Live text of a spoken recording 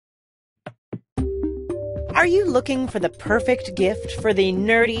Are you looking for the perfect gift for the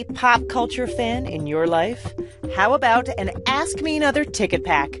nerdy pop culture fan in your life? How about an Ask Me Another ticket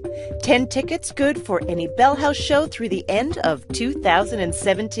pack? 10 tickets good for any Bell House show through the end of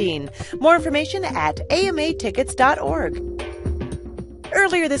 2017. More information at amatickets.org.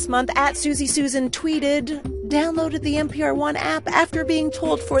 Earlier this month, @SusieSusan tweeted, downloaded the NPR One app after being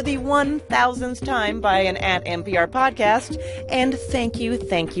told for the 1,000th time by an @NPR podcast, and thank you,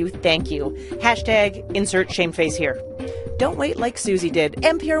 thank you, thank you. Hashtag insert shameface here. Don't wait like Susie did.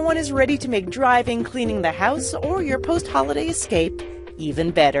 NPR One is ready to make driving, cleaning the house, or your post-holiday escape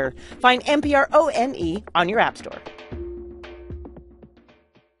even better. Find NPR ONE on your app store.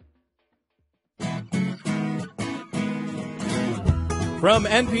 From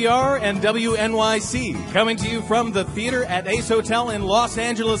NPR and WNYC, coming to you from the theater at Ace Hotel in Los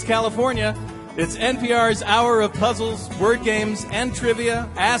Angeles, California, it's NPR's hour of puzzles, word games, and trivia,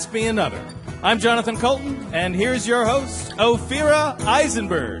 Ask Me Another. I'm Jonathan Colton, and here's your host, Ophira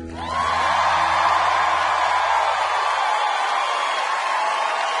Eisenberg.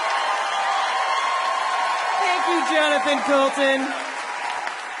 Thank you, Jonathan Colton.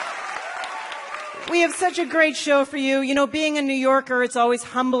 We have such a great show for you. You know, being a New Yorker, it's always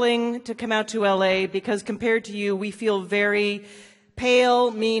humbling to come out to LA because compared to you, we feel very pale,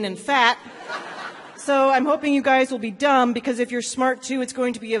 mean, and fat. So I'm hoping you guys will be dumb because if you're smart too, it's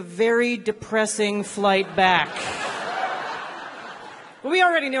going to be a very depressing flight back. But we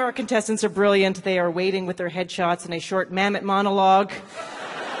already know our contestants are brilliant. They are waiting with their headshots in a short mammoth monologue.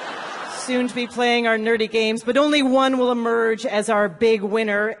 Soon to be playing our nerdy games, but only one will emerge as our big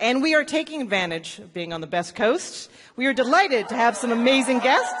winner, and we are taking advantage of being on the best coast. We are delighted to have some amazing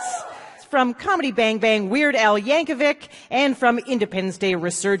guests from Comedy Bang Bang, Weird Al Yankovic, and from Independence Day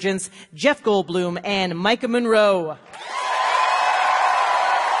Resurgence, Jeff Goldblum and Maika Monroe.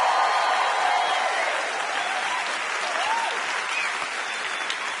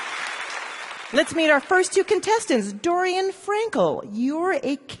 Let's meet our first two contestants. Dorian Frankel, you're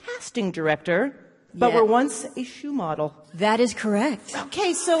a casting director, but were once a shoe model. That is correct.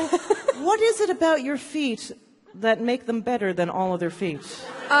 Okay, so what is it about your feet that make them better than all other feet?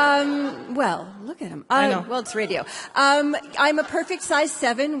 Well, look at him. I know. Well, it's radio. I'm a perfect size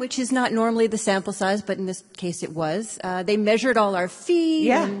 7, which is not normally the sample size, but in this case it was. They measured all our feet.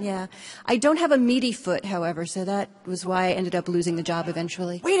 Yeah. And, I don't have a meaty foot, however, so that was why I ended up losing the job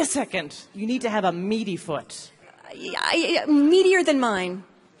eventually. Wait a second. You need to have a meaty foot. Meatier than mine.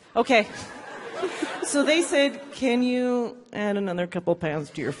 Okay. So they said, can you add another couple pounds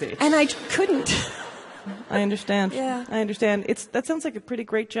to your feet? And I couldn't. I understand. Yeah. I understand. That sounds like a pretty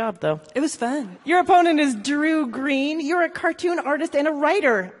great job, though. It was fun. Your opponent is Drew Green. You're a cartoon artist and a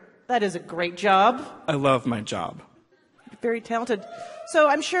writer. That is a great job. I love my job. You're very talented. So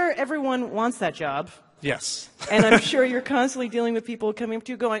I'm sure everyone wants that job. Yes. And I'm sure you're constantly dealing with people coming up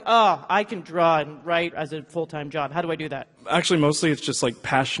to you going, oh, I can draw and write as a full-time job. How do I do that? Actually, mostly it's just like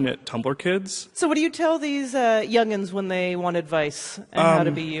passionate Tumblr kids. So what do you tell these youngins when they want advice and how to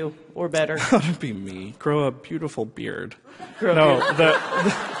be you or better? How to be me. Grow a beautiful beard. The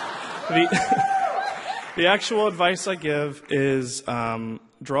actual advice I give is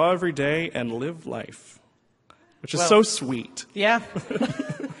draw every day and live life, which is so sweet. Yeah.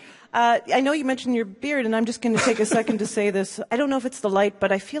 I know you mentioned your beard, and I'm just going to take a second to say this. I don't know if it's the light,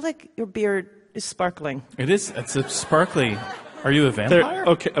 but I feel like your beard is sparkling. It is. It's a sparkly. Are you a vampire?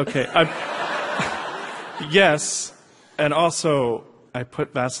 Okay. Yes, and also I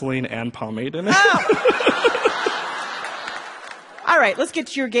put Vaseline and pomade in it. All right, let's get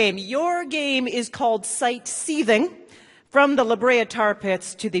to your game. Your game is called Sight Seething. From the La Brea Tar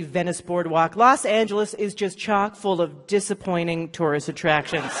Pits to the Venice Boardwalk, Los Angeles is just chock full of disappointing tourist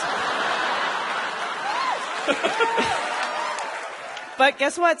attractions. But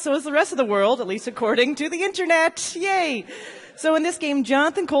guess what? So is the rest of the world, at least according to the internet. Yay! So in this game,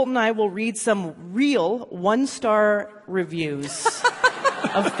 Jonathan Colton and I will read some real one-star reviews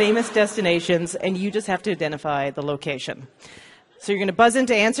of famous destinations, and you just have to identify the location. So you're going to buzz in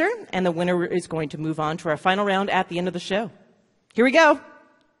to answer, and the winner is going to move on to our final round at the end of the show. Here we go.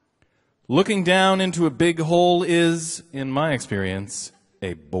 Looking down into a big hole is, in my experience,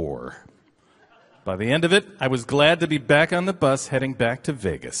 a bore. By the end of it, I was glad to be back on the bus heading back to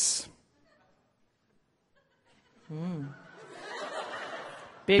Vegas.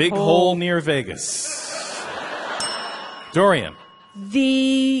 Big hole near Vegas. Dorian.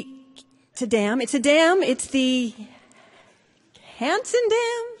 It's a dam. It's the Hansen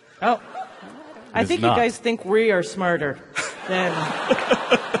Dam? Oh. I think you guys think we are smarter than...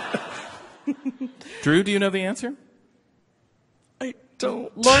 Drew, do you know the answer? I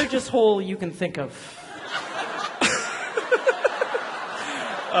don't. Largest hole you can think of.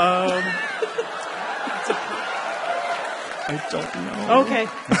 I don't know. Okay.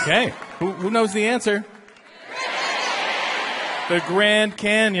 Okay. Who knows the answer? The Grand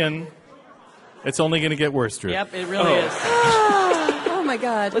Canyon. It's only going to get worse, Drew. Yep, it really is. Oh, my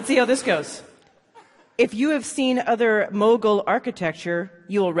God. Let's see how this goes. If you have seen other Mughal architecture,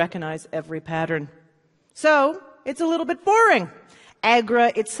 you will recognize every pattern. So, it's a little bit boring.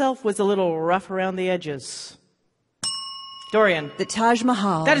 Agra itself was a little rough around the edges. Dorian. The Taj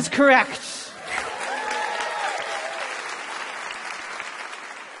Mahal. That is correct.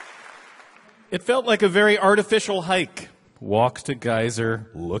 It felt like a very artificial hike. Walk to geyser,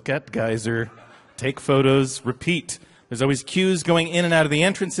 look at geyser, take photos, repeat. There's always queues going in and out of the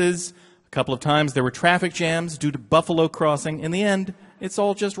entrances. A couple of times there were traffic jams due to buffalo crossing. In the end, it's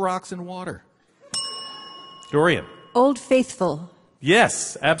all just rocks and water. Dorian. Old Faithful.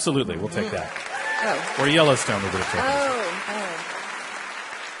 Yes, absolutely. We'll take that. Oh. Or Yellowstone, we would have taken. Oh.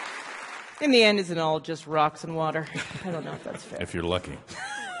 In the end, isn't all just rocks and water? I don't know if that's fair. If you're lucky.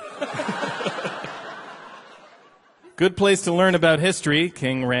 Good place to learn about history,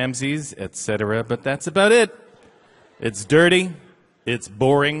 King Ramses, etc., but that's about it. It's dirty, it's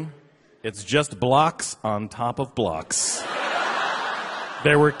boring, it's just blocks on top of blocks.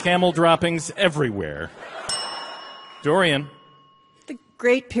 There were camel droppings everywhere. Dorian. The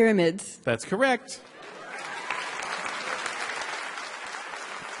Great Pyramids. That's correct.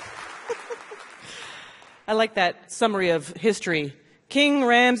 I like that summary of history. King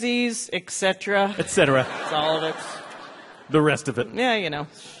Ramses, etc. Etc. That's all of it. The rest of it. Yeah, you know,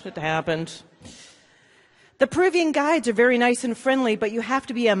 it happened. The Peruvian guides are very nice and friendly, but you have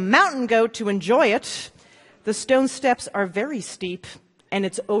to be a mountain goat to enjoy it. The stone steps are very steep, and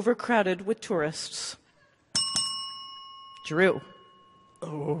it's overcrowded with tourists. Drew.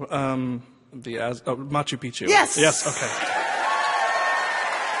 Machu Picchu. Yes! Yes, okay.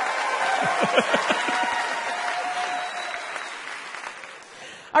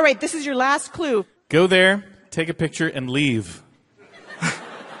 All right, this is your last clue. Go there, take a picture, and leave.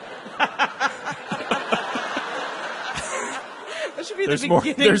 That should be There's the more.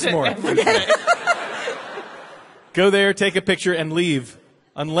 beginning There's to more. everything. Go there, take a picture, and leave.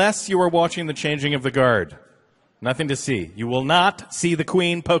 Unless you are watching the changing of the guard. Nothing to see. You will not see the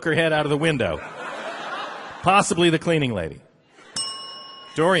queen poke her head out of the window. Possibly the cleaning lady.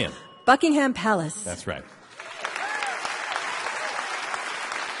 Dorian. Buckingham Palace. That's right.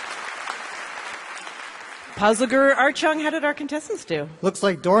 Puzzleger Archung, how did our contestants do? Looks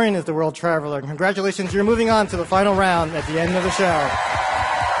like Dorian is the world traveler. Congratulations, you're moving on to the final round at the end of the show.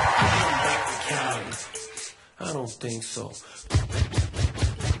 I don't think so.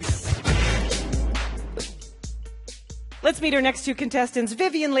 Let's meet our next two contestants.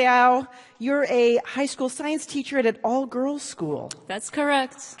 Vivian Liao, you're a high school science teacher at an all-girls school. That's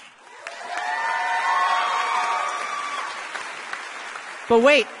correct. But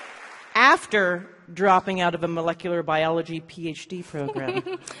wait, after dropping out of a molecular biology PhD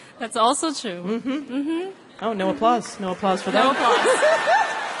program. That's also true. Oh, no applause. No applause for that. No applause.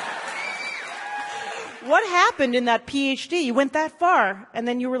 What happened in that PhD? You went that far, and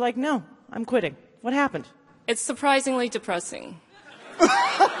then you were like, no, I'm quitting. What happened? It's surprisingly depressing.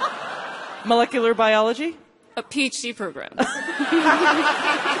 Molecular biology? A PhD program.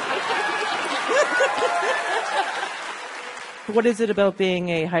 What is it about being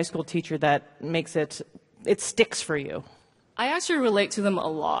a high school teacher that makes it sticks for you? I actually relate to them a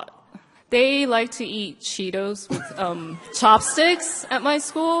lot. They like to eat Cheetos with chopsticks at my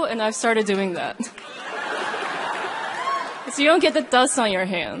school, and I've started doing that. So you don't get the dust on your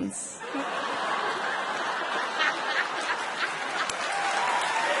hands.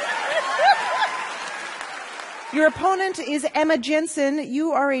 Your opponent is Emma Jensen.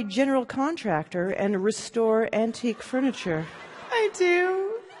 You are a general contractor and restore antique furniture. I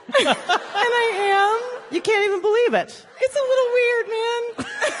do. And I am. You can't even believe it. It's a little weird, man.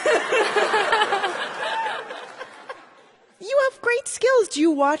 You have great skills. Do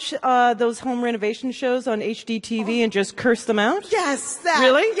you watch those home renovation shows on HDTV and just curse them out? Yes, that.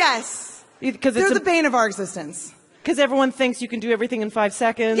 Really? Yes. Because They're the bane of our existence. Because everyone thinks you can do everything in 5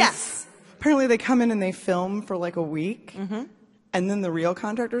 seconds. Yes. Apparently they come in and they film for like a week. And then the real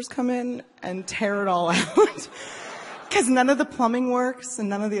contractors come in and tear it all out. Because none of the plumbing works and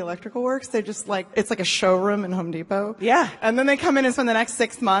none of the electrical works. They're just like, it's like a showroom in Home Depot. Yeah. And then they come in and spend the next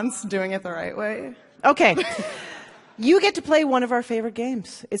 6 months doing it the right way. Okay. You get to play one of our favorite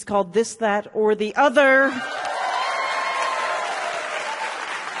games. It's called This, That, or the Other.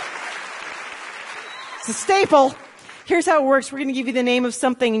 It's a staple. Here's how it works. We're going to give you the name of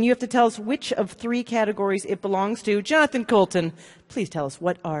something, and you have to tell us which of 3 categories it belongs to. Jonathan Colton, please tell us,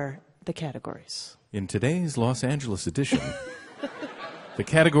 what are the categories? In today's Los Angeles edition, the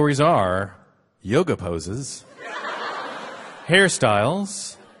categories are yoga poses,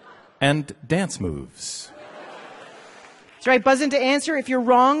 hairstyles, and dance moves. That's right. Buzz in to answer. If you're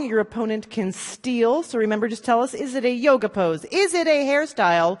wrong, your opponent can steal. So remember, just tell us, is it a yoga pose? Is it a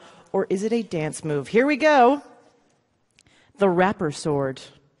hairstyle? Or is it a dance move? Here we go. The rapper sword.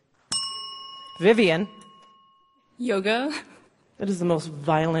 Vivian. Yoga. That is the most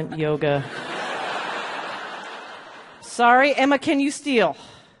violent yoga. Sorry, Emma, can you steal?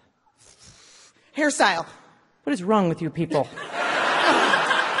 Hairstyle. What is wrong with you people?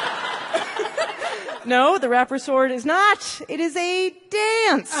 No, the rapper sword is not. It is a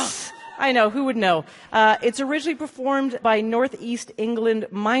dance. Oh. I know, who would know? It's originally performed by Northeast England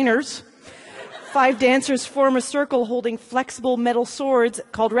miners. 5 dancers form a circle holding flexible metal swords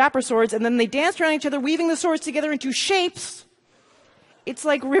called rapper swords, and then they dance around each other, weaving the swords together into shapes. It's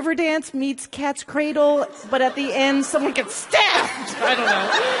like river dance meets cat's cradle, but at the end, someone gets stabbed. I don't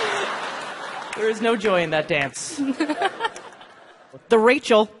know. There is no joy in that dance. The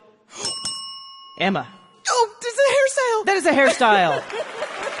Rachel. Emma. Oh, this is a hairstyle. That is a hairstyle.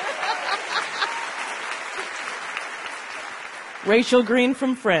 Rachel Green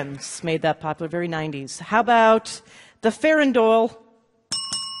from Friends made that popular, very 90s. How about the Farandole?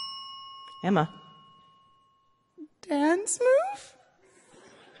 Emma. Dance move?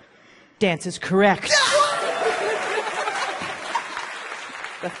 Dance is correct.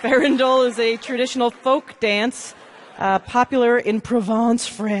 The Farandole is a traditional folk dance popular in Provence,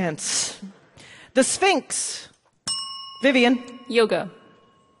 France. The Sphinx. Vivian. Yoga.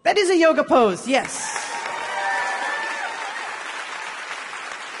 That is a yoga pose, yes.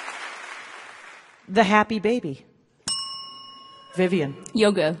 The Happy Baby. Vivian.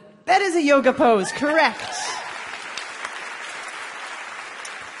 Yoga. That is a yoga pose, correct.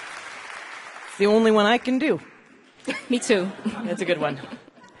 It's the only one I can do. Me too. That's a good one.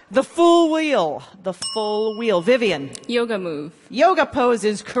 The Full Wheel. The Full Wheel. Vivian. Yoga move. Yoga pose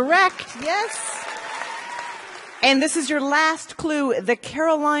is correct, yes. And this is your last clue, the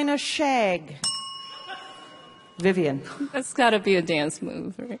Carolina Shag. Vivian. That's got to be a dance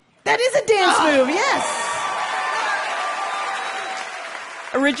move, right? That is a dance move, yes.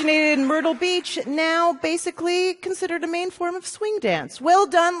 Originated in Myrtle Beach, now basically considered a main form of swing dance. Well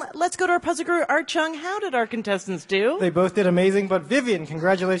done. Let's go to our puzzle guru, Art Chung. How did our contestants do? They both did amazing, but Vivian,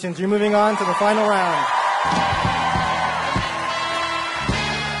 congratulations. You're moving on to the final round.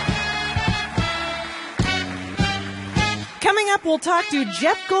 Coming up, we'll talk to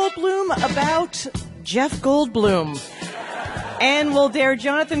Jeff Goldblum about Jeff Goldblum. And we'll dare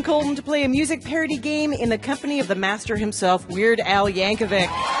Jonathan Colton to play a music parody game in the company of the master himself, Weird Al Yankovic.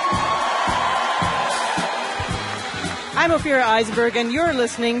 I'm Ophira Eisenberg, and you're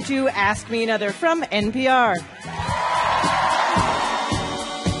listening to Ask Me Another from NPR.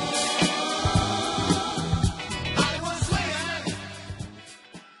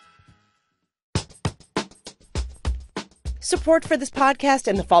 Support for this podcast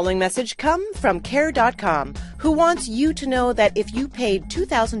and the following message come from Care.com, who wants you to know that if you paid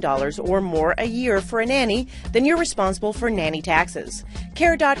 $2,000 or more a year for a nanny, then you're responsible for nanny taxes.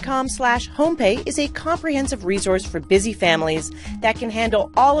 Care.com/homepay is a comprehensive resource for busy families that can handle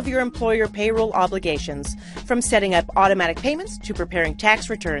all of your employer payroll obligations, from setting up automatic payments to preparing tax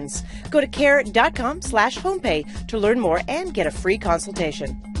returns. Go to Care.com/homepay to learn more and get a free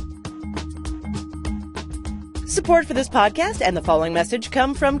consultation. Support for this podcast and the following message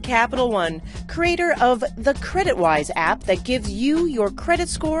come from Capital One, creator of the CreditWise app that gives you your credit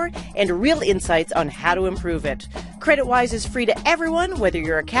score and real insights on how to improve it. CreditWise is free to everyone, whether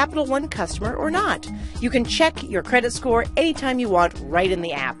you're a Capital One customer or not. You can check your credit score anytime you want right in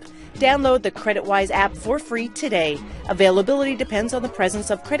the app. Download the CreditWise app for free today. Availability depends on the presence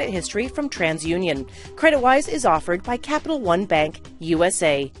of credit history from TransUnion. CreditWise is offered by Capital One Bank,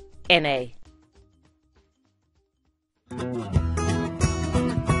 USA, N.A.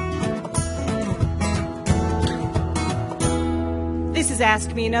 This is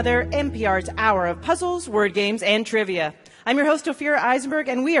Ask Me Another, NPR's hour of puzzles, word games, and trivia. I'm your host, Ophira Eisenberg,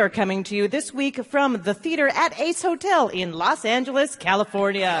 and we are coming to you this week from the theater at Ace Hotel in Los Angeles,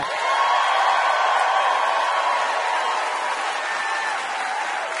 California.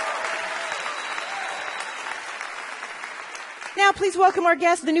 Now, please welcome our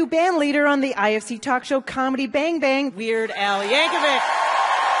guest, the new band leader on the IFC talk show Comedy Bang Bang, Weird Al Yankovic.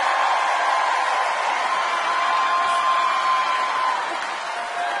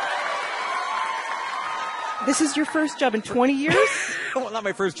 This is your first job in 20 years? Well, not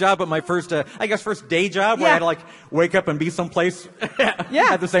my first job, but my first, first day job where I had to, like, wake up and be someplace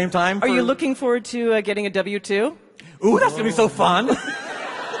at the same time. Are you looking forward to getting a W-2? Ooh, that's going to be so fun.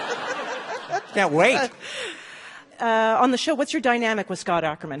 Can't wait. On the show, what's your dynamic with Scott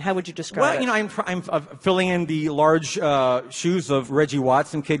Ackerman? How would you describe it? Well, I'm filling in the large shoes of Reggie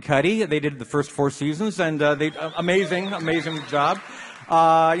Watts and Kid Cudi. They did the first 4 seasons, and they amazing job.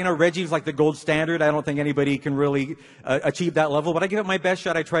 Reggie's like the gold standard. I don't think anybody can really achieve that level, but I give it my best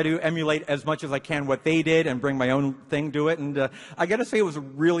shot. I try to emulate as much as I can what they did and bring my own thing to it. And I got to say, it was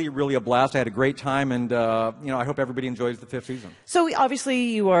really, really a blast. I had a great time, and I hope everybody enjoys the 5th season. So obviously,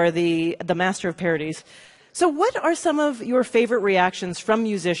 you are the master of parodies. So what are some of your favorite reactions from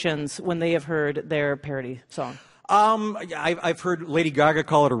musicians when they have heard their parody song? I've heard Lady Gaga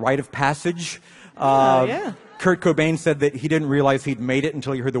call it a rite of passage. Yeah. Kurt Cobain said that he didn't realize he'd made it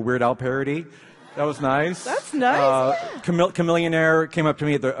until he heard the Weird Al parody. That was nice. That's nice. Chameleonaire came up to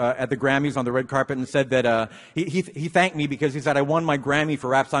me at the Grammys on the red carpet and said that he thanked me because he said, I won my Grammy for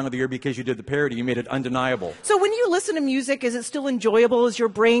Rap Song of the Year because you did the parody. You made it undeniable. So when you listen to music, is it still enjoyable? Is your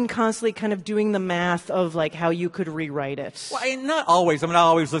brain constantly kind of doing the math of like how you could rewrite it? Well, not always. I mean, I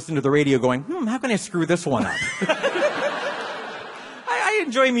always listen to the radio going, how can I screw this one up? I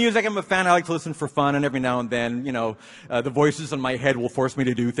enjoy music. I'm a fan. I like to listen for fun, and every now and then, the voices in my head will force me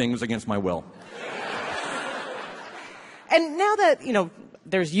to do things against my will. And now that,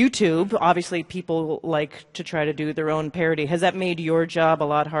 there's YouTube, obviously people like to try to do their own parody. Has that made your job a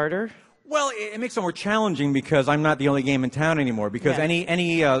lot harder? Well, it makes it more challenging because I'm not the only game in town anymore. Because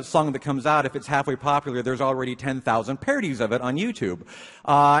any song that comes out, if it's halfway popular, there's already 10,000 parodies of it on YouTube.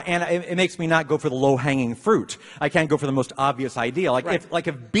 And it makes me not go for the low-hanging fruit. I can't go for the most obvious idea.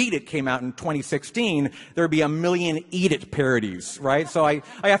 If Beat It came out in 2016, there'd be 1 million Eat It parodies, right? So I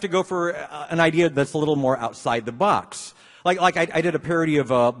have to go for an idea that's a little more outside the box. Like I did a parody of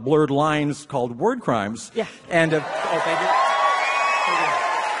Blurred Lines called Word Crimes. Yeah. And thank you.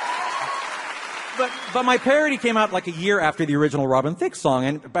 But my parody came out like a year after the original Robin Thicke song,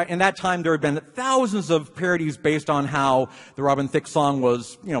 and in that time there had been thousands of parodies based on how the Robin Thicke song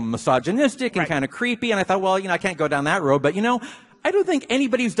was, misogynistic and kind of creepy, and I thought, well, I can't go down that road, but I don't think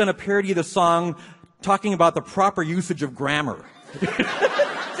anybody's done a parody of the song talking about the proper usage of grammar. So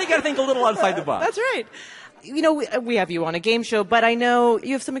you got to think a little outside the box. That's right. We have you on a game show, but I know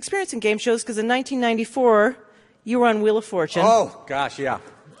you have some experience in game shows because in 1994 you were on Wheel of Fortune. Oh, gosh, yeah.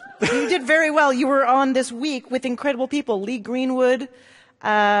 You did very well. You were on this week with incredible people, Lee Greenwood,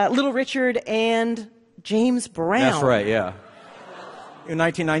 Little Richard, and James Brown. That's right, yeah. In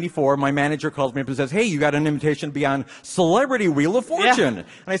 1994, my manager calls me up and says, hey, you got an invitation to be on Celebrity Wheel of Fortune. Yeah. And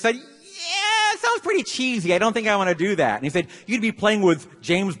I said, yeah, it sounds pretty cheesy. I don't think I want to do that. And he said, you'd be playing with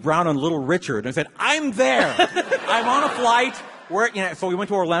James Brown and Little Richard. And I said, I'm there. I'm on a flight. So we went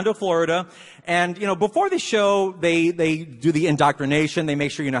to Orlando, Florida, and before the show, they do the indoctrination. They make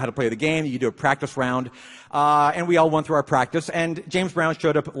sure you know how to play the game. You do a practice round, and we all went through our practice. And James Brown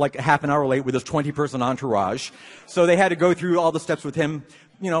showed up like a half an hour late with his 20-person entourage, so they had to go through all the steps with him,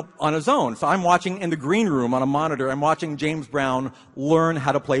 on his own. So I'm watching in the green room on a monitor. I'm watching James Brown learn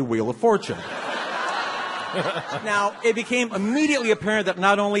how to play Wheel of Fortune. Now, it became immediately apparent that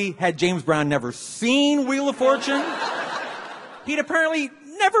not only had James Brown never seen Wheel of Fortune, he'd apparently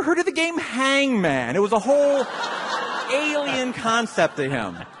never heard of the game Hangman. It was a whole alien concept to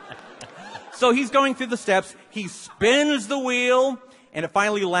him. So he's going through the steps. He spins the wheel, and it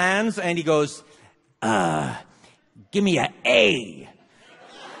finally lands, and he goes, give me an A.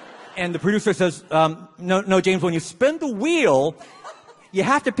 And the producer says, no, James, when you spin the wheel, you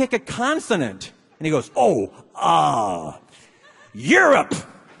have to pick a consonant. And he goes, Europe.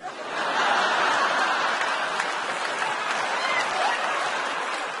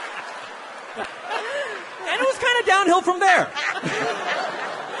 Downhill from there.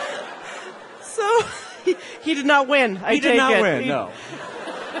 So he did not win. He did not win. No.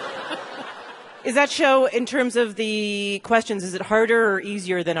 Is that show, in terms of the questions, is it harder or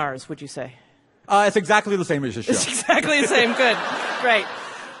easier than ours, would you say? It's exactly the same as your show. It's exactly the same. Good. Right.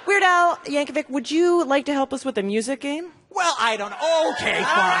 Weird Al Yankovic, would you like to help us with the music game? Well, I don't. Okay, fine.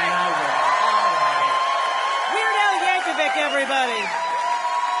 I Weird Al will. All right. Yankovic, everybody.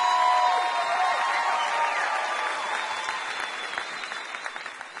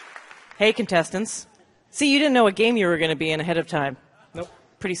 Hey, contestants. See, you didn't know what game you were going to be in ahead of time. Nope.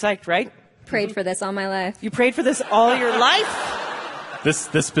 Pretty psyched, right? Prayed for this all my life. You prayed for this all your life? This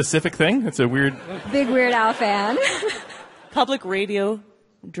specific thing? It's a weird... Big Weird Al fan. Public radio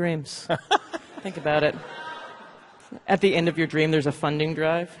dreams. Think about it. At the end of your dream, there's a funding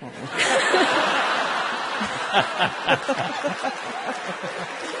drive.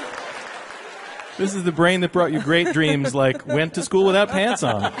 This is the brain that brought you great dreams like went to school without pants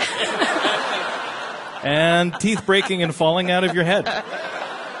on. And teeth breaking and falling out of your head.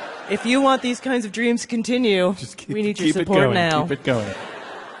 If you want these kinds of dreams to continue, we need your support now. Keep it going.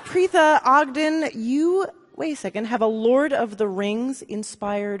 Preetha Ogden, you, wait a second, have a Lord of the Rings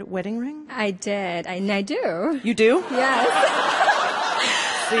inspired wedding ring? I did. I do. You do? Yes.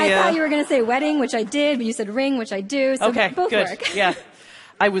 I thought you were going to say wedding, which I did, but you said ring, which I do. So okay, both good. work. Yeah.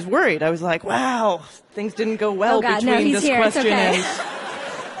 I was worried. I was like, wow, things didn't go well God, between no, he's this here. question It's okay.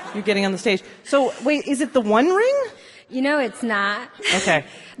 and you getting on the stage. So, wait, is it the One Ring? You know it's not. Okay.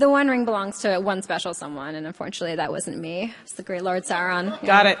 The One Ring belongs to one special someone, and unfortunately that wasn't me. It's the great Lord Sauron.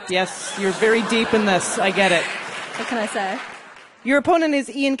 Got it. Yes, you're very deep in this. I get it. What can I say? Your opponent is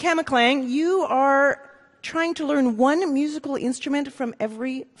Ian Kamaclang. You are trying to learn one musical instrument from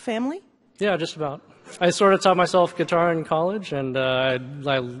every family? Yeah, just about. I sort of taught myself guitar in college, and I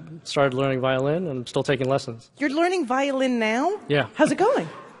started learning violin, and I'm still taking lessons. You're learning violin now? Yeah. How's it going?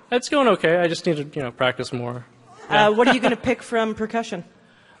 It's going okay. I just need to, practice more. Yeah. What are you going to pick from percussion?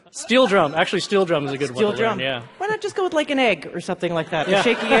 Steel drum. Actually, steel drum is a good one to learn, yeah. Why not just go with like an egg or something like that? Yeah. A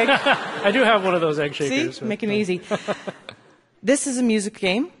shaky egg? I do have one of those egg shakers. See? Making it easy. This is a music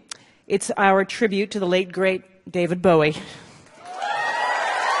game. It's our tribute to the late, great David Bowie.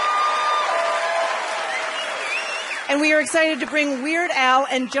 And we are excited to bring Weird Al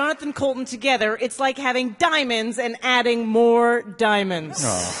and Jonathan Colton together. It's like having diamonds and adding more diamonds.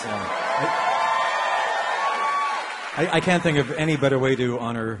 Oh, yeah. I can't think of any better way to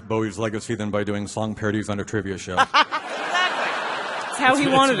honor Bowie's legacy than by doing song parodies on a trivia show. Exactly. It's how he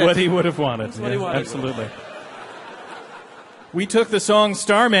wanted it. What he would have wanted. That's what he wanted. Absolutely. We took the song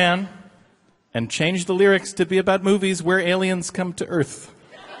Starman and changed the lyrics to be about movies where aliens come to Earth.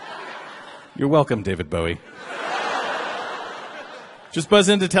 You're welcome, David Bowie. Just buzz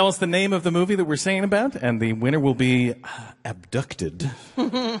in to tell us the name of the movie that we're singing about, and the winner will be abducted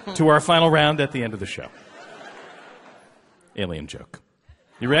to our final round at the end of the show. Alien joke.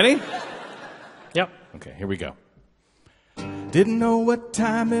 You ready? Yep. Okay, here we go. Didn't know what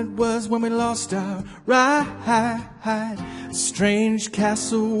time it was when we lost our ride. Strange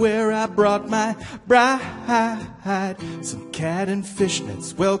castle where I brought my bride. Some cat and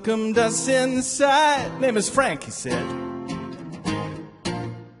fishnets welcomed us inside. Name is Frank, he said.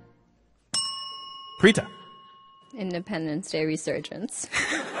 Preetha. Independence Day Resurgence.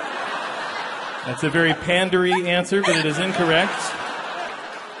 That's a very pandery answer, but it is incorrect.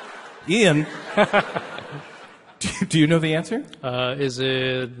 Ian. Do you know the answer? Is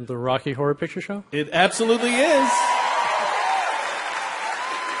it the Rocky Horror Picture Show? It absolutely is.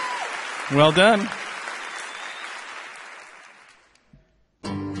 Well done.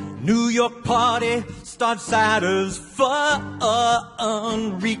 New York party starts out as fun.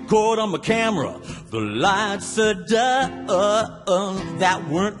 Record on my camera, the lights are done. That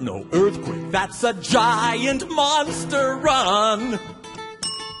weren't no earthquake, that's a giant monster run.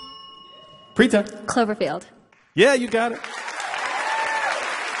 Preetha. Cloverfield. Yeah, you got it.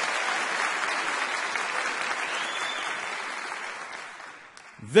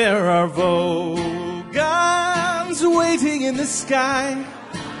 There are Vogons waiting in the sky.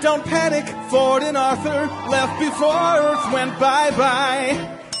 Don't panic, Ford and Arthur left before Earth went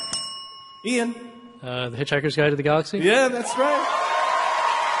bye-bye. Ian. The Hitchhiker's Guide to the Galaxy? Yeah, that's right.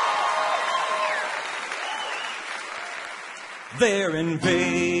 They're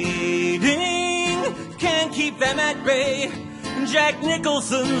invading, can't keep them at bay. Jack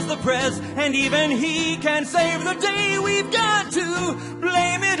Nicholson's the press, and even he can't save the day. We've got to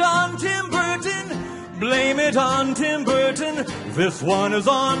blame it on Tim Burton. Blame it on Tim Burton. This one is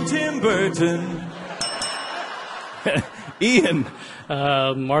on Tim Burton. Ian.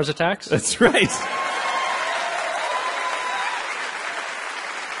 Mars Attacks? That's right.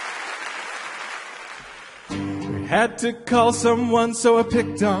 We had to call someone, so I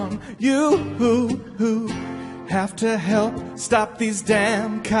picked on you. Who have to help stop these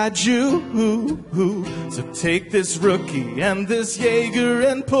damn kaiju. So take this rookie and this Jaeger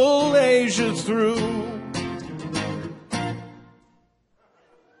and pull Asia through.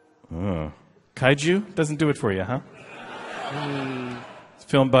 Kaiju doesn't do it for you, huh? It's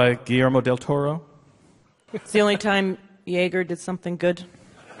filmed by Guillermo del Toro. It's the only time Jaeger did something good.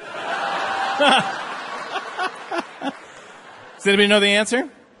 Does anybody know the answer?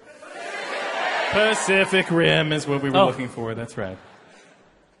 Pacific Rim is what we were looking for. That's right.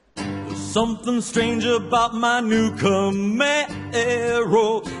 There's something strange about my new Camaro.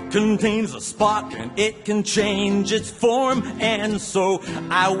 contains a spark and it can change its form. And so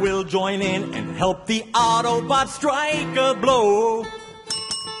I will join in and help the Autobots strike a blow.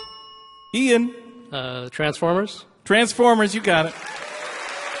 Ian. Transformers. Transformers, you got it.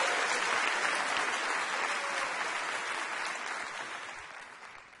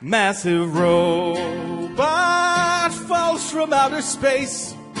 Massive robot falls from outer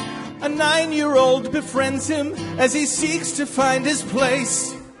space. A 9-year-old befriends him as he seeks to find his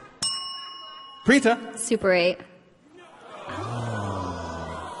place. Preeta. Super 8.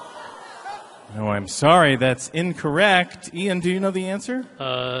 No, I'm sorry, that's incorrect. Ian, do you know the answer?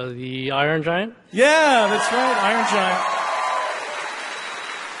 The Iron Giant. Yeah, that's right, Iron Giant.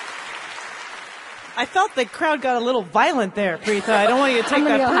 I felt the crowd got a little violent there, Preeta. I don't want you to take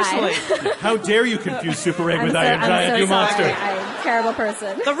that personally. How dare you confuse Super 8 with I'm Iron Giant, so you sorry. monster. I'm a terrible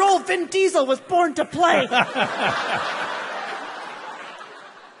person. The role Vin Diesel was born to play.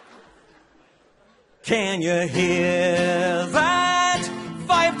 Can you hear that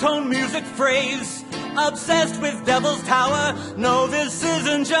 5-tone music phrase? Obsessed with Devil's Tower? No, this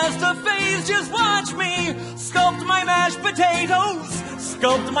isn't just a phase. Just watch me sculpt my mashed potatoes.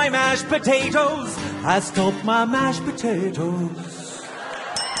 Sculpt my mashed potatoes. I sculpt my mashed potatoes.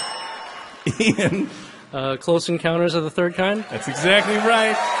 Ian. Close Encounters of the Third Kind. That's exactly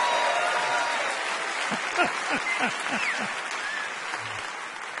right.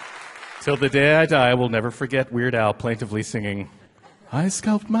 Till the day I die, I will never forget Weird Al plaintively singing, I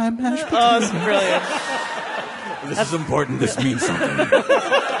sculpt my mashed potatoes. Oh, it's brilliant. This is important. This means something.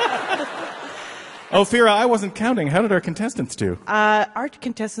 Oh, Fira, I wasn't counting. How did our contestants do? Our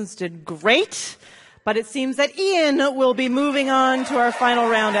contestants did great, but it seems that Ian will be moving on to our final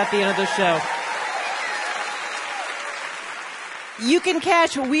round at the end of the show. You can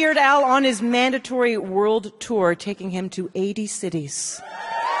catch Weird Al on his mandatory world tour, taking him to 80 cities.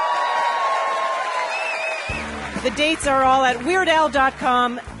 The dates are all at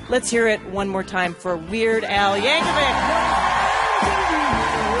WeirdAl.com. Let's hear it one more time for Weird Al Yankovic.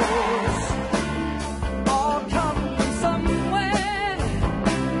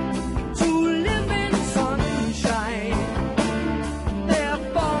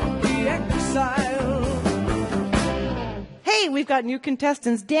 Hey, we've got new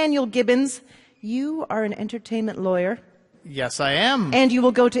contestants. Daniel Gibbons, you are an entertainment lawyer. Yes, I am. And you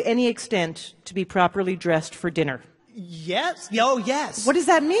will go to any extent to be properly dressed for dinner. Yes. Oh, yes. What does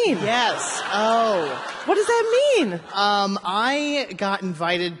that mean? Yes. Oh. What does that mean? I got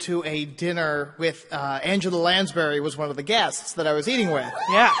invited to a dinner with Angela Lansbury was one of the guests that I was eating with.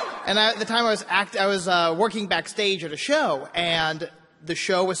 Yeah. And at the time I was working backstage at a show, and the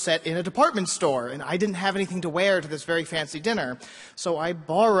show was set in a department store, and I didn't have anything to wear to this very fancy dinner, so I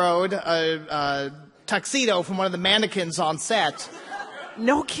borrowed a tuxedo from one of the mannequins on set.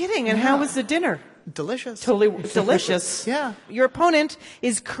 No kidding. And how was the dinner? Delicious. Totally delicious. Yeah. Your opponent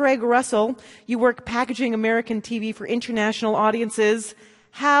is Craig Russell. You work packaging American TV for international audiences.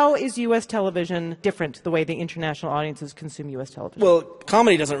 How is U.S. television different, the way the international audiences consume U.S. television? Well,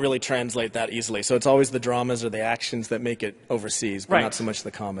 comedy doesn't really translate that easily, so it's always the dramas or the actions that make it overseas, but not so much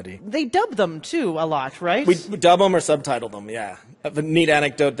the comedy. They dub them, too, a lot, right? We dub them or subtitle them, yeah. A neat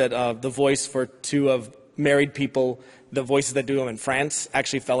anecdote that the voice for two of married people, the voices that do them in France,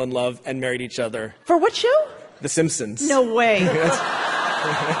 actually fell in love and married each other. For what show? The Simpsons. No way.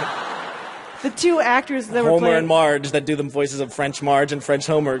 The two actors that were Homer playing... and Marge that do the voices of French Marge and French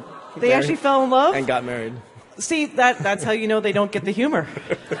Homer. They actually fell in love? And got married. See, that's how you know they don't get the humor.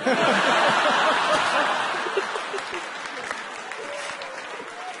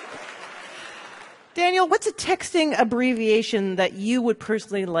 Daniel, what's a texting abbreviation that you would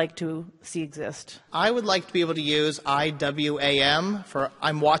personally like to see exist? I would like to be able to use IWAM for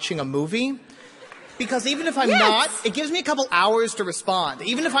I'm watching a movie. Because even if I'm not, it gives me a couple hours to respond.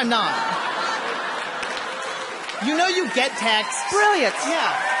 Even if I'm not. You know you get texts. Brilliant.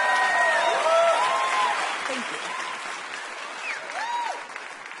 Yeah.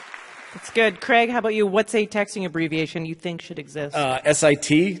 That's good. Craig, how about you? What's a texting abbreviation you think should exist?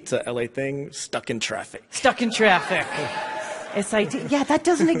 SIT, it's a LA thing, stuck in traffic. Stuck in traffic. SIT. Yeah, that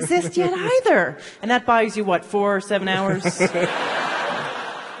doesn't exist yet either. And that buys you, what, 4 or 7 hours?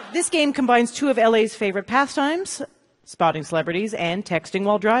 This game combines two of LA's favorite pastimes, spotting celebrities and texting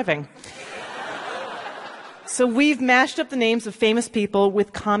while driving. So we've mashed up the names of famous people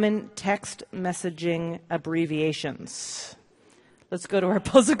with common text messaging abbreviations. Let's go to our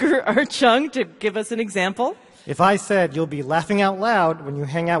puzzle guru, Art Chung, to give us an example. If I said you'll be laughing out loud when you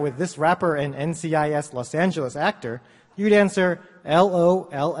hang out with this rapper and NCIS Los Angeles actor, you'd answer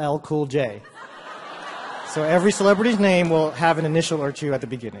LOLL Cool J. So every celebrity's name will have an initial or two at the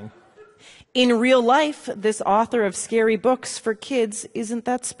beginning. In real life, this author of scary books for kids isn't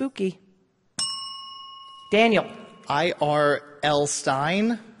that spooky. Daniel. I.R.L.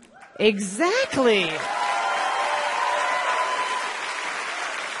 Stein. Exactly.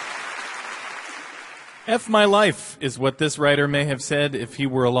 F My Life is what this writer may have said if he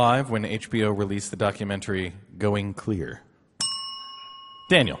were alive when HBO released the documentary Going Clear.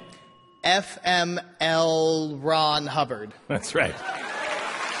 Daniel. F.M.L. Ron Hubbard. That's right.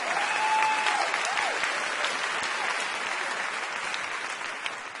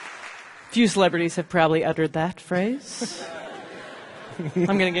 Few celebrities have probably uttered that phrase. I'm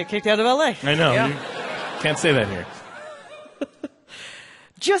going to get kicked out of LA. I know. Yeah. You can't say that here.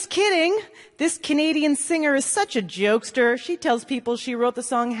 Just kidding. This Canadian singer is such a jokester. She tells people she wrote the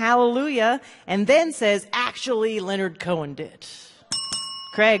song Hallelujah and then says, actually, Leonard Cohen did.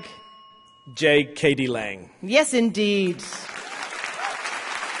 Craig. J. K.D. Lang. Yes, indeed.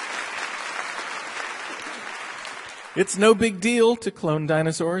 It's no big deal to clone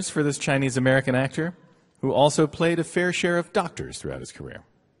dinosaurs for this Chinese-American actor, who also played a fair share of doctors throughout his career.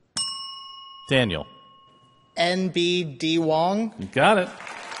 Daniel. N.B.D. Wong. You got it.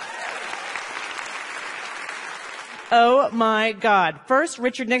 Oh, my God. First,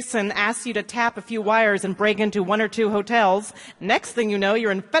 Richard Nixon asks you to tap a few wires and break into 1 or 2 hotels. Next thing you know,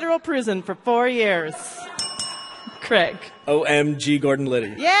 you're in federal prison for 4 years. Craig. O.M.G. Gordon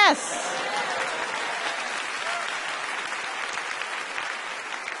Liddy. Yes!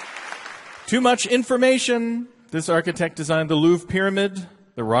 Too much information. This architect designed the Louvre Pyramid,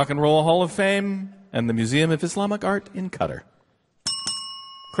 the Rock and Roll Hall of Fame, and the Museum of Islamic Art in Qatar.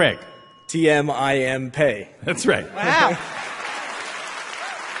 Craig. T.M.I.M. Pei. That's right. Wow.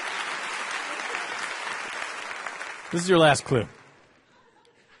 This is your last clue.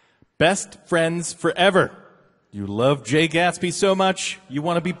 Best friends forever. You love Jay Gatsby so much, you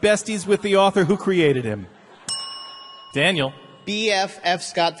want to be besties with the author who created him. Daniel. B.F.F.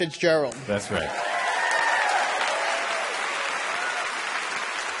 Scott Fitzgerald. That's right.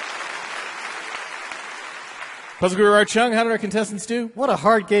 Puzzle Guru Art Chung, how did our contestants do? What a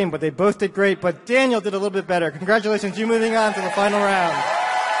hard game, but they both did great. But Daniel did a little bit better. Congratulations, you're moving on to the final round.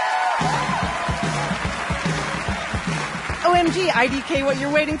 OMG, IDK, what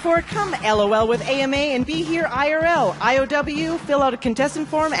you're waiting for? Come LOL with AMA and be here IRL. IOW, fill out a contestant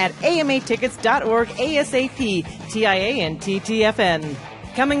form at amatickets.org ASAP. TIANTTFN.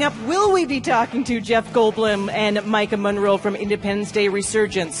 Coming up, will we be talking to Jeff Goldblum and Maika Monroe from Independence Day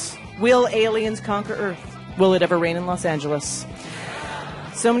Resurgence? Will aliens conquer Earth? Will it ever rain in Los Angeles?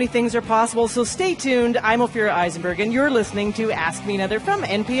 So many things are possible, so stay tuned. I'm Ophira Eisenberg, and you're listening to Ask Me Another from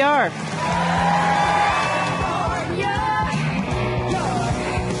NPR.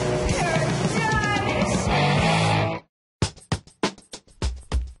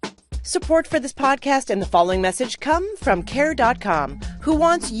 Support for this podcast and the following message come from Care.com, who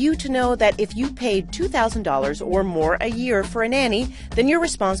wants you to know that if you paid $2,000 or more a year for a nanny, then you're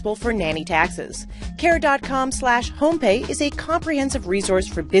responsible for nanny taxes. Care.com/homepay is a comprehensive resource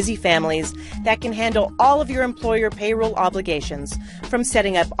for busy families that can handle all of your employer payroll obligations, from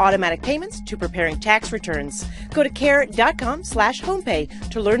setting up automatic payments to preparing tax returns. Go to Care.com/homepay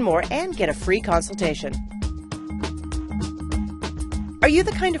to learn more and get a free consultation. Are you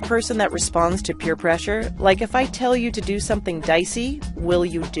the kind of person that responds to peer pressure? Like, if I tell you to do something dicey, will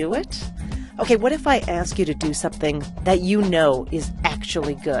you do it? Okay, what if I ask you to do something that you know is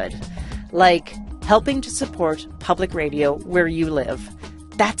actually good? Like helping to support public radio where you live.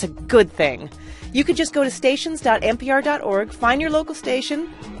 That's a good thing. You could just go to stations.npr.org, find your local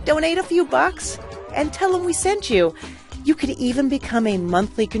station, donate a few bucks, and tell them we sent you. You could even become a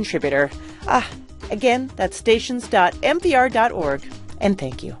monthly contributor. Again, that's stations.npr.org. And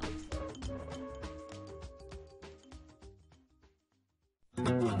thank you.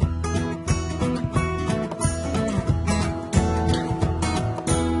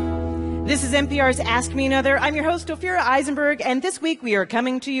 This is NPR's Ask Me Another. I'm your host, Ophira Eisenberg, and this week we are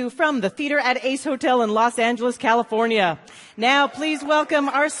coming to you from the theater at Ace Hotel in Los Angeles, California. Now, please welcome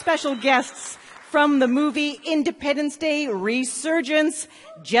our special guests from the movie Independence Day Resurgence,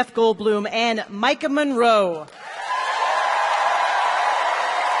 Jeff Goldblum and Maika Monroe.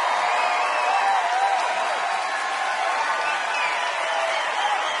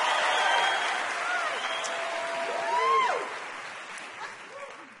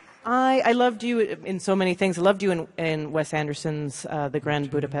 I loved you in so many things. I loved you in Wes Anderson's The Grand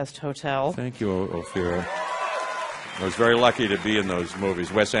Budapest Hotel. Thank you, Ophira. I was very lucky to be in those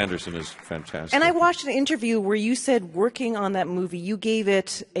movies. Wes Anderson is fantastic. And I watched an interview where you said working on that movie, you gave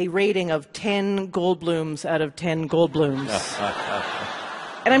it a rating of 10 Goldblums out of 10 Goldblums.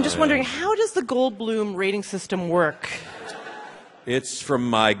 And I'm just wondering, how does the Goldblum rating system work? It's from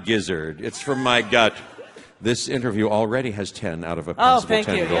my gizzard. It's from my gut. This interview already has 10 out of a possible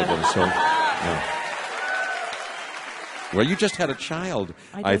 10 Goldblums. Yeah. Well, you just had a child,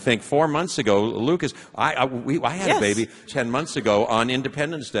 I think, 4 months ago. Lucas, I had a baby 10 months ago on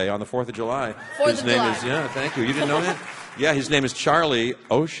Independence Day, on the 4th of July. His name is, thank you. You didn't know that? Yeah, his name is Charlie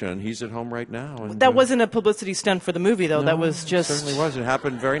Ocean. He's at home right now. And, that wasn't a publicity stunt for the movie, though. No, that was just... It certainly was. It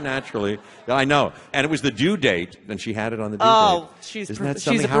happened very naturally. I know. And it was the due date, and she had it on the due date. Oh, she's a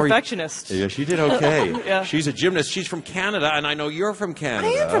perfectionist. Yeah, she did okay. She's a gymnast. She's from Canada, and I know you're from Canada.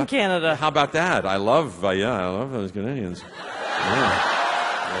 I am from Canada. How about that? I love those Canadians. Yeah.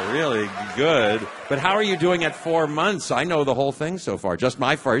 They're really good. But how are you doing at 4 months? I know the whole thing so far. Just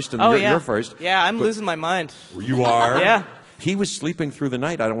my first and your first. Yeah, I'm losing my mind. You are? Yeah. He was sleeping through the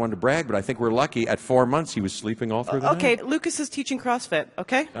night. I don't want to brag, but I think we're lucky. At 4 months, he was sleeping all through the night. Okay, Lucas is teaching CrossFit,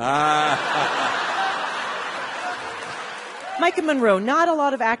 okay? Maika Monroe, not a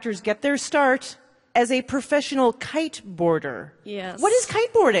lot of actors get their start as a professional kiteboarder. Yes. What is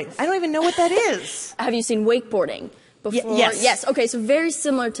kiteboarding? I don't even know what that is. Have you seen wakeboarding? Before? Yes. Yes. Okay, so very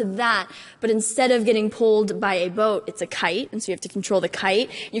similar to that, but instead of getting pulled by a boat, it's a kite, and so you have to control the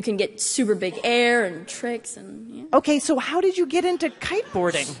kite. You can get super big air and tricks and Okay, so how did you get into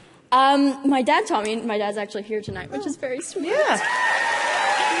kiteboarding? My dad taught me. My dad's actually here tonight, which is very sweet. Yeah.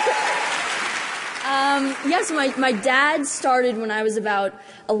 So my dad started when I was about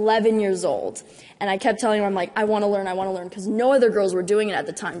 11 years old. And I kept telling him, I'm like, I want to learn, because no other girls were doing it at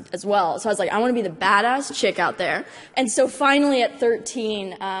the time as well. So I was like, I want to be the badass chick out there. And so finally at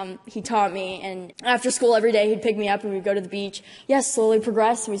 13, he taught me. And after school every day, he'd pick me up and we'd go to the beach. Slowly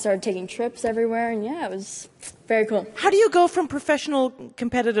progressed. And we started taking trips everywhere. And it was very cool. How do you go from professional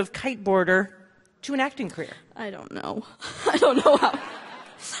competitive kiteboarder to an acting career? I don't know. I don't know how.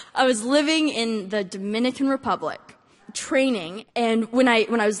 I was living in the Dominican Republic, training, and when I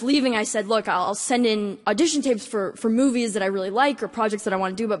was leaving, I said, look, I'll send in audition tapes for movies that I really like or projects that I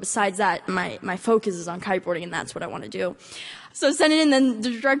want to do, but besides that, my focus is on kiteboarding, and that's what I want to do. So I sent it in, then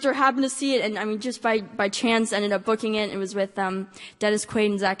the director happened to see it, and I mean, just by chance ended up booking it. It was with Dennis Quaid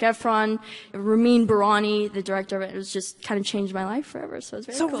and Zac Efron, Ramin Barani, the director of it. It was just kind of changed my life forever, so it was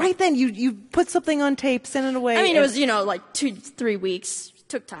very cool. So right then, you put something on tape, sent it away. I mean, it was, like 2-3 weeks.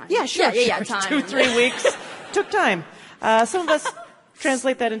 Took time. Yeah, sure. Yeah, time. 2-3 weeks. Took time. Some of us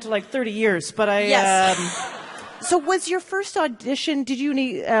translate that into like 30 years, but so was your first audition, did you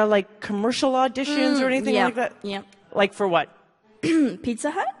need commercial auditions or anything like that? Yeah. Like for what?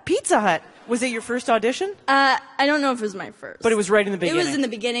 Pizza Hut? Pizza Hut. Was it your first audition? I don't know if it was my first. But it was right in the beginning. It was in the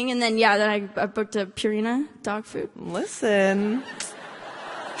beginning, and then then I booked a Purina dog food. Listen.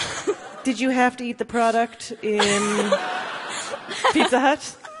 Did you have to eat the product in Pizza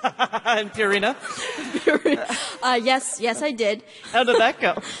Hut? And Purina? Yes, I did. How did that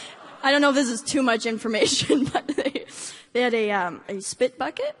go? I don't know if this is too much information, but they had a spit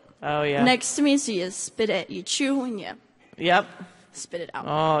bucket. Oh, yeah. Next to me, so you spit it, you chew, and you spit it out.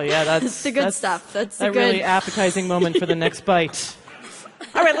 Oh, yeah, that's the good stuff. That's a really appetizing moment for the next bite.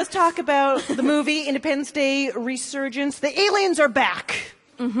 All right, let's talk about the movie Independence Day Resurgence. The aliens are back.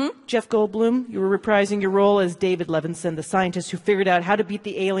 Mm-hmm. Jeff Goldblum, you were reprising your role as David Levinson, the scientist who figured out how to beat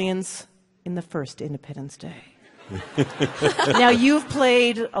the aliens in the first Independence Day. Now, you've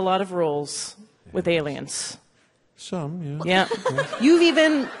played a lot of roles with aliens. Some, yeah. You've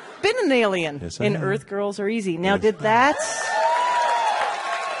even been an alien in have. Earth Girls Are Easy. Now, did that...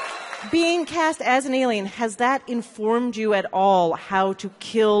 Being cast as an alien, has that informed you at all how to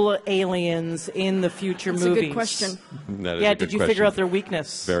kill aliens in the future movies? That's a good question. That is a good did you question. figure out their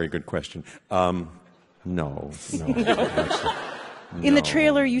weakness? Very good question. No. In the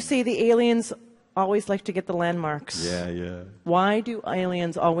trailer, you say the aliens always like to get the landmarks. Yeah. Why do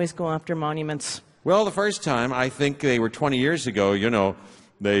aliens always go after monuments? Well, the first time, I think they were 20 years ago,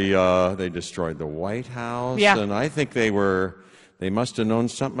 they destroyed the White House. Yeah. And I think they must have known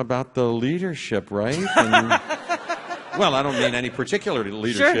something about the leadership, right? And, well, I don't mean any particular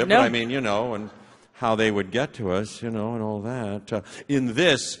leadership, Sure, no. but I mean, and how they would get to us, and all that. In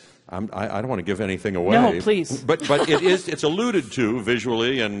this, I don't want to give anything away. No, please. But it's alluded to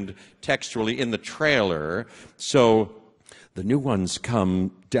visually and textually in the trailer. So the new ones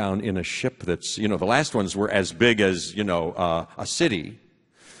come down in a ship that's, the last ones were as big as, a city.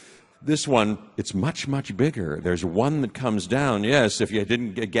 This one, it's much, much bigger. There's one that comes down, yes, if you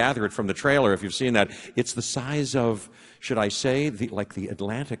didn't gather it from the trailer, if you've seen that. It's the size of, should I say, like the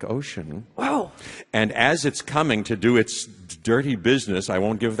Atlantic Ocean. Wow. And as it's coming to do its dirty business, I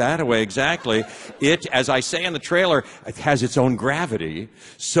won't give that away exactly, it, as I say in the trailer, it has its own gravity.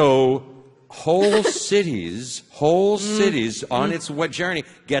 So whole cities on its journey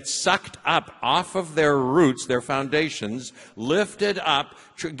get sucked up off of their roots, their foundations, lifted up,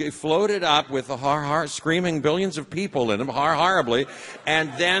 floated up with screaming billions of people in them, horribly, and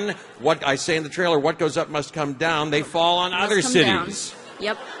then, what I say in the trailer, what goes up must come down, they fall on other cities. Down.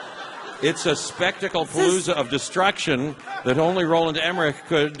 Yep. It's a spectacle palooza of destruction that only Roland Emmerich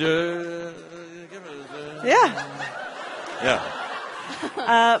could give us. Yeah.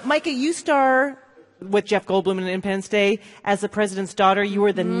 Maika, you star with Jeff Goldblum in Independence Day as the president's daughter. You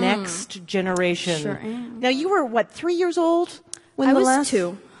were the next generation. Sure am. Now, you were, what, 3 years old? When I the was last...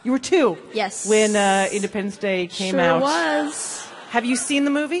 2. You were 2? Yes. When Independence Day came sure out. was. Have you seen the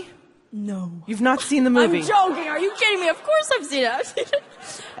movie? No. You've not seen the movie? I'm joking. Are you kidding me? Of course I've seen it.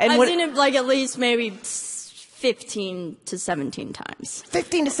 I've seen it like at least maybe 15 to 17 times.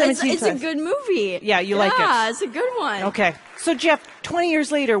 15 to 17 It's times. a good movie. Yeah, you like it. Yeah, it's a good one. Okay. So, Jeff, 20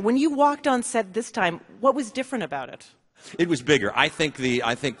 years later, when you walked on set this time, what was different about it? It was bigger. I think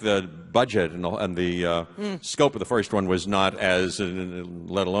the budget and the scope of the first one was not as,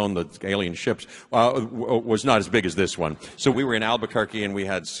 let alone the alien ships, was not as big as this one. So we were in Albuquerque and we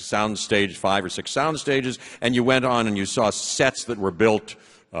had 5 or 6 sound stages, and you went on and you saw sets that were built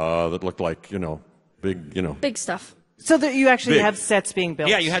that looked like big stuff. So that you actually have sets being built.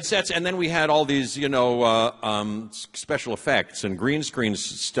 Yeah, you had sets, and then we had all these, special effects and green screen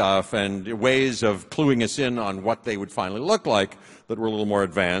stuff and ways of cluing us in on what they would finally look like that were a little more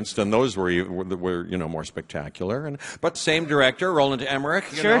advanced, and those were more spectacular. But same director, Roland Emmerich,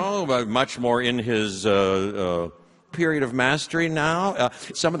 but much more in his period of mastery now.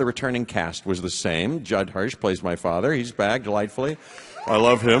 Some of the returning cast was the same. Judd Hirsch plays my father. He's back delightfully. I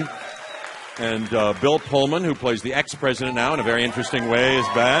love him. And Bill Pullman, who plays the ex-president now in a very interesting way, is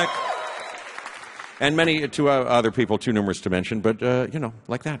back. And two other people, too numerous to mention, but,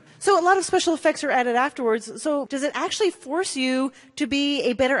 like that. So a lot of special effects are added afterwards. So does it actually force you to be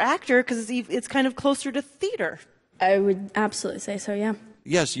a better actor because it's kind of closer to theater? I would absolutely say so, yeah.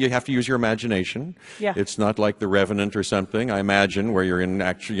 Yes, you have to use your imagination. Yeah. It's not like The Revenant or something, I imagine, where you're in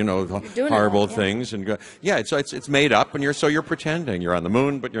actually, horrible things. And it's made up, and you're pretending. You're on the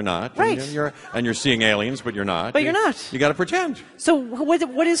moon, but you're not. Right. And you're seeing aliens, but you're not. But you're not. You got to pretend. So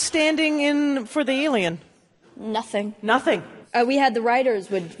what is standing in for the alien? Nothing. Nothing. We had the writers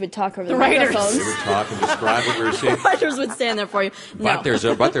would talk over the writers. microphones. They would talk and describe what we were seeing. The writers would stand there for you. But there's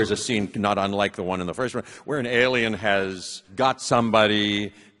a scene not unlike the one in the first one where an alien has got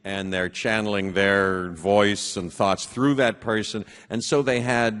somebody and they're channeling their voice and thoughts through that person, and so they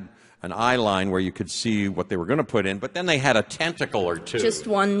had an eye line where you could see what they were going to put in, but then they had a tentacle or two. Just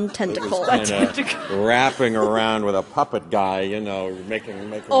one tentacle. Wrapping around with a puppet guy,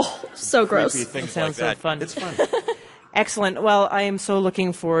 making so gross. Things sounds like that. So fun. It's fun. Excellent. Well, I am so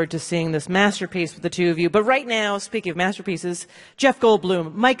looking forward to seeing this masterpiece with the two of you. But right now, speaking of masterpieces, Jeff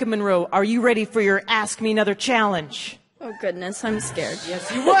Goldblum, Maika Monroe, are you ready for your Ask Me Another challenge? Oh, goodness, I'm scared.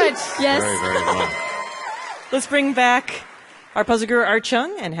 Yes, you would. Yes. Very, very well. Let's bring back our puzzle guru, Art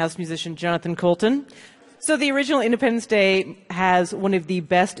Chung, and house musician Jonathan Colton. So the original Independence Day has one of the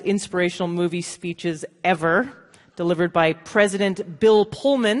best inspirational movie speeches ever, delivered by President Bill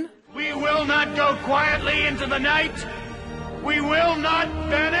Pullman. We will not go quietly into the night. We will not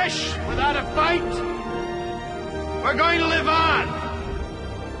vanish without a fight. We're going to live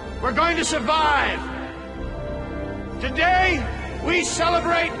on. We're going to survive. Today, we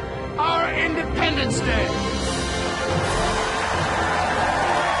celebrate our Independence Day.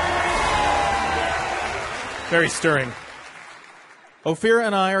 Very stirring. Ophira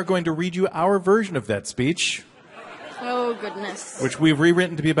and I are going to read you our version of that speech, Oh, goodness. which we've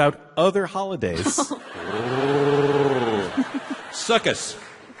rewritten to be about other holidays. Suckus.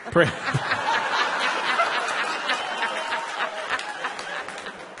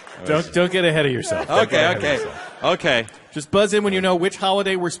 Don't get ahead of yourself. Okay. Just buzz in when you know which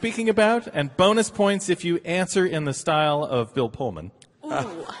holiday we're speaking about, and bonus points if you answer in the style of Bill Pullman.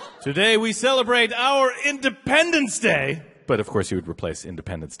 Today we celebrate our Independence Day. But, of course, you would replace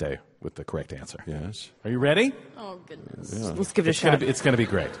Independence Day with the correct answer. Yes. Are you ready? Oh, goodness. Yeah. Let's give it a shot. It's going to be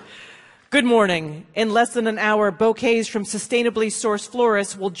great. Good morning. In less than an hour, bouquets from sustainably sourced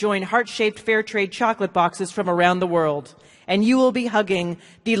florists will join heart-shaped fair trade chocolate boxes from around the world. And you will be hugging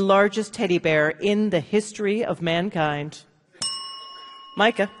the largest teddy bear in the history of mankind.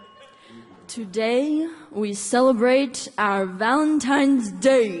 Maika. Today, we celebrate our Valentine's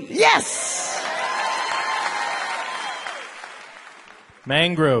Day. Yes!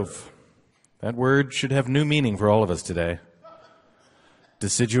 Mangrove. That word should have new meaning for all of us today.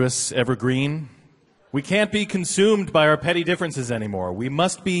 Deciduous, evergreen. We can't be consumed by our petty differences anymore. We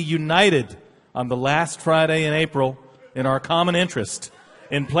must be united on the last Friday in April in our common interest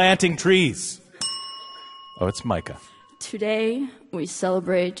in planting trees. Oh, it's Maika. Today, we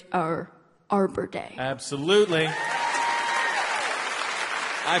celebrate our Arbor Day. Absolutely.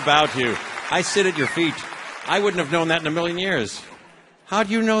 I bow to you. I sit at your feet. I wouldn't have known that in a million years. How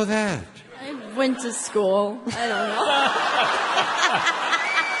do you know that? I went to school. I don't know.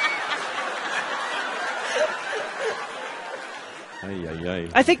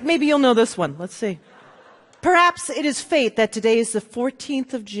 I think maybe you'll know this one. Let's see. Perhaps it is fate that today is the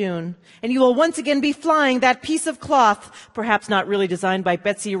 14th of June, and you will once again be flying that piece of cloth, perhaps not really designed by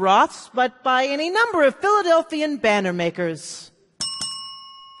Betsy Ross, but by any number of Philadelphian banner makers.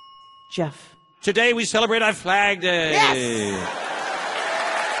 Jeff. Today we celebrate our Flag Day. Yes!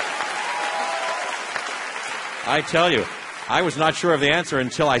 I tell you, I was not sure of the answer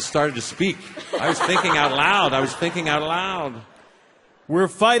until I started to speak. I was thinking out loud. We're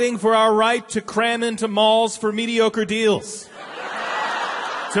fighting for our right to cram into malls for mediocre deals.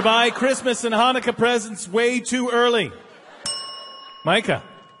 To buy Christmas and Hanukkah presents way too early. Maika.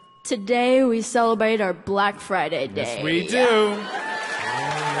 Today, we celebrate our Black Friday Day. Yes, we do.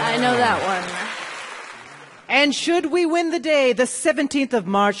 I know that one. And should we win the day, the 17th of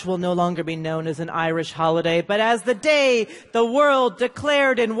March will no longer be known as an Irish holiday, but as the day the world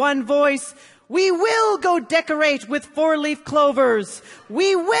declared in one voice, we will go decorate with four-leaf clovers.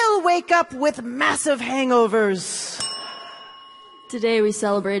 We will wake up with massive hangovers. Today, we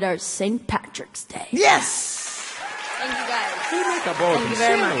celebrate our St. Patrick's Day. Yes! Thank you, guys. Thank you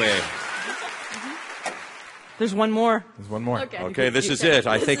very much. There's one more. Okay, this is it.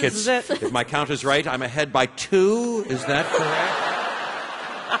 I think it's, if my count is right, I'm ahead by 2. Is that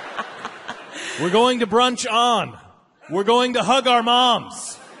correct? We're going to brunch on. We're going to hug our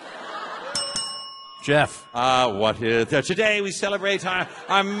moms. Jeff. What is today we celebrate our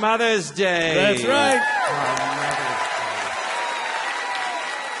Mother's Day. That's right.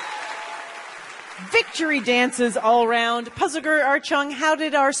 Victory dances all round. Puzzler Archung, how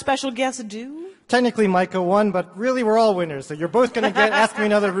did our special guest do? Technically, Maika won, but really we're all winners, so you're both going to get Ask Me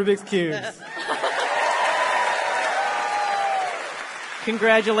Another Rubik's Cubes.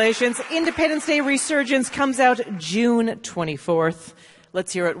 Congratulations. Independence Day Resurgence comes out June 24th.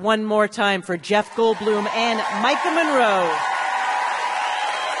 Let's hear it one more time for Jeff Goldblum and Maika Monroe.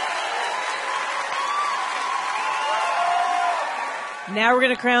 Now we're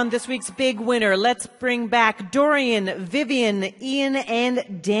going to crown this week's big winner. Let's bring back Dorian, Vivian, Ian,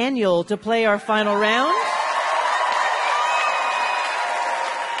 and Daniel to play our final round.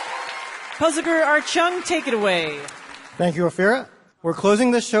 Puzzler Archung, take it away. Thank you, Ophira. We're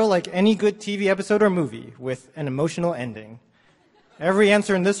closing this show like any good TV episode or movie, with an emotional ending. Every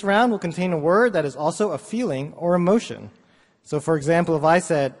answer in this round will contain a word that is also a feeling or emotion. So, for example, if I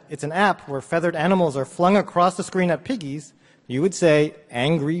said, it's an app where feathered animals are flung across the screen at piggies, you would say,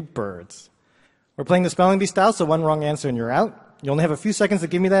 Angry Birds. We're playing the spelling bee style, so one wrong answer and you're out. You only have a few seconds to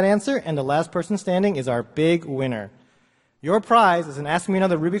give me that answer, and the last person standing is our big winner. Your prize is an Ask Me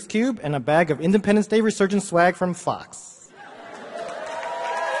Another Rubik's Cube and a bag of Independence Day Resurgence swag from Fox.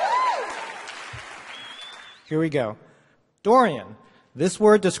 Here we go. Dorian, this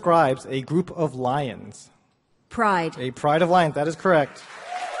word describes a group of lions. Pride. A pride of lions, that is correct.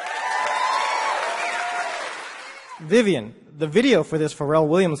 Vivian, the video for this Pharrell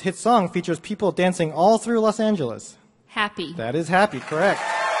Williams hit song features people dancing all through Los Angeles. Happy. That is Happy, correct.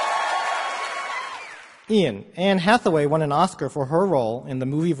 Ian, Anne Hathaway won an Oscar for her role in the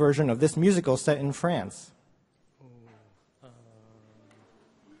movie version of this musical set in France.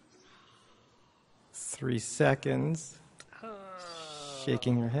 3 seconds.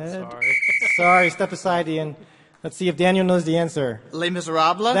 Shaking her head. Sorry, step aside, Ian. Let's see if Daniel knows the answer. Les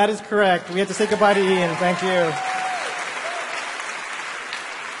Miserables? That is correct. We have to say goodbye to Ian. Thank you.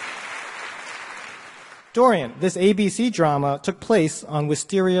 Dorian, this ABC drama took place on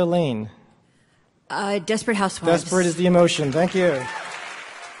Wisteria Lane. Desperate Housewives. Desperate is the emotion. Thank you.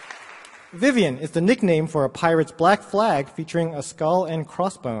 Vivian is the nickname for a pirate's black flag featuring a skull and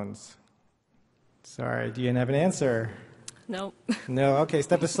crossbones. Sorry, do you have an answer? Nope. No, okay,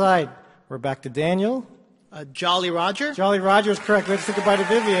 step aside. We're back to Daniel. Jolly Roger? Jolly Roger is correct. Let's say goodbye to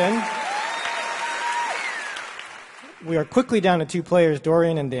Vivian. We are quickly down to 2 players,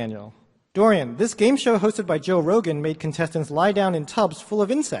 Dorian and Daniel. Dorian, this game show hosted by Joe Rogan made contestants lie down in tubs full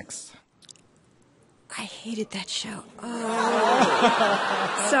of insects. I hated that show.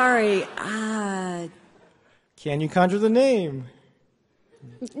 Oh. Sorry. Can you conjure the name?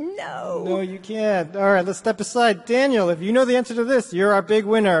 No. No, you can't. All right, let's step aside. Daniel, if you know the answer to this, you're our big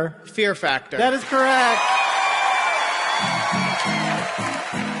winner. Fear Factor. That is correct.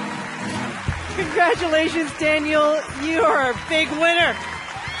 Congratulations, Daniel. You are a big winner.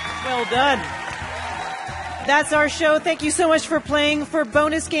 Well done. That's our show. Thank you so much for playing. For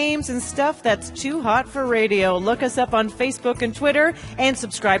bonus games and stuff that's too hot for radio, look us up on Facebook and Twitter, and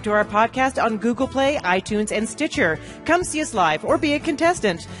subscribe to our podcast on Google Play, iTunes, and Stitcher. Come see us live or be a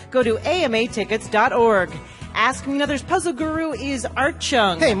contestant. Go to amatickets.org. Ask Me Another's puzzle guru is Art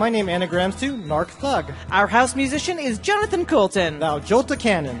Chung. Hey, my name anagrams to Narc Thug. Our house musician is Jonathan Colton. Thou Jolta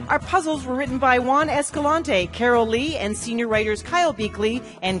Cannon. Our puzzles were written by Juan Escalante, Carol Lee, and senior writers Kyle Beakley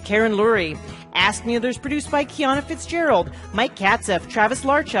and Karen Lurie. Ask Me Others produced by Kiana Fitzgerald, Mike Katzeff, Travis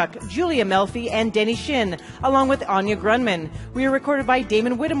Larchuk, Julia Melfi, and Denny Shin, along with Anya Grunman. We are recorded by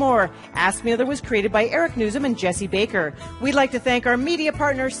Damon Whittemore. Ask Me Other was created by Eric Newsom and Jesse Baker. We'd like to thank our media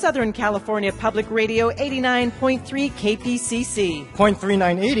partner, Southern California Public Radio 89.3 KPCC.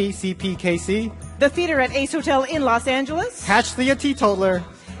 0.3980 CPKC. The Theater at Ace Hotel in Los Angeles. Hatch the Teetotaler.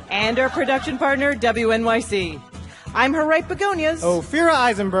 And our production partner, WNYC. I'm her right begonias. Ophira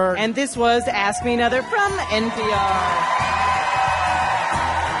Eisenberg. And this was Ask Me Another from NPR.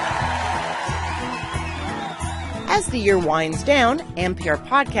 As the year winds down, NPR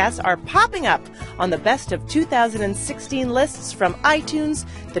podcasts are popping up on the best of 2016 lists from iTunes,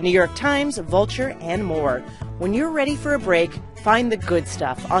 the New York Times, Vulture, and more. When you're ready for a break, find the good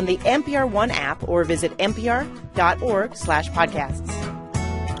stuff on the NPR One app or visit npr.org/podcasts.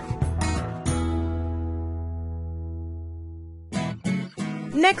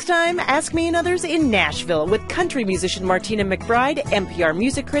 Next time, Ask Me Another's in Nashville with country musician Martina McBride, NPR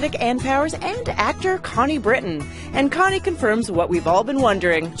music critic Ann Powers, and actor Connie Britton. And Connie confirms what we've all been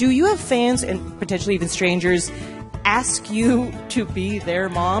wondering. Do you have fans, and potentially even strangers, ask you to be their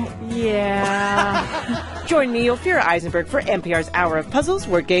mom? Yeah. Join me, Ophira Eisenberg, for NPR's Hour of Puzzles,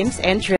 Word Games, and Trivia.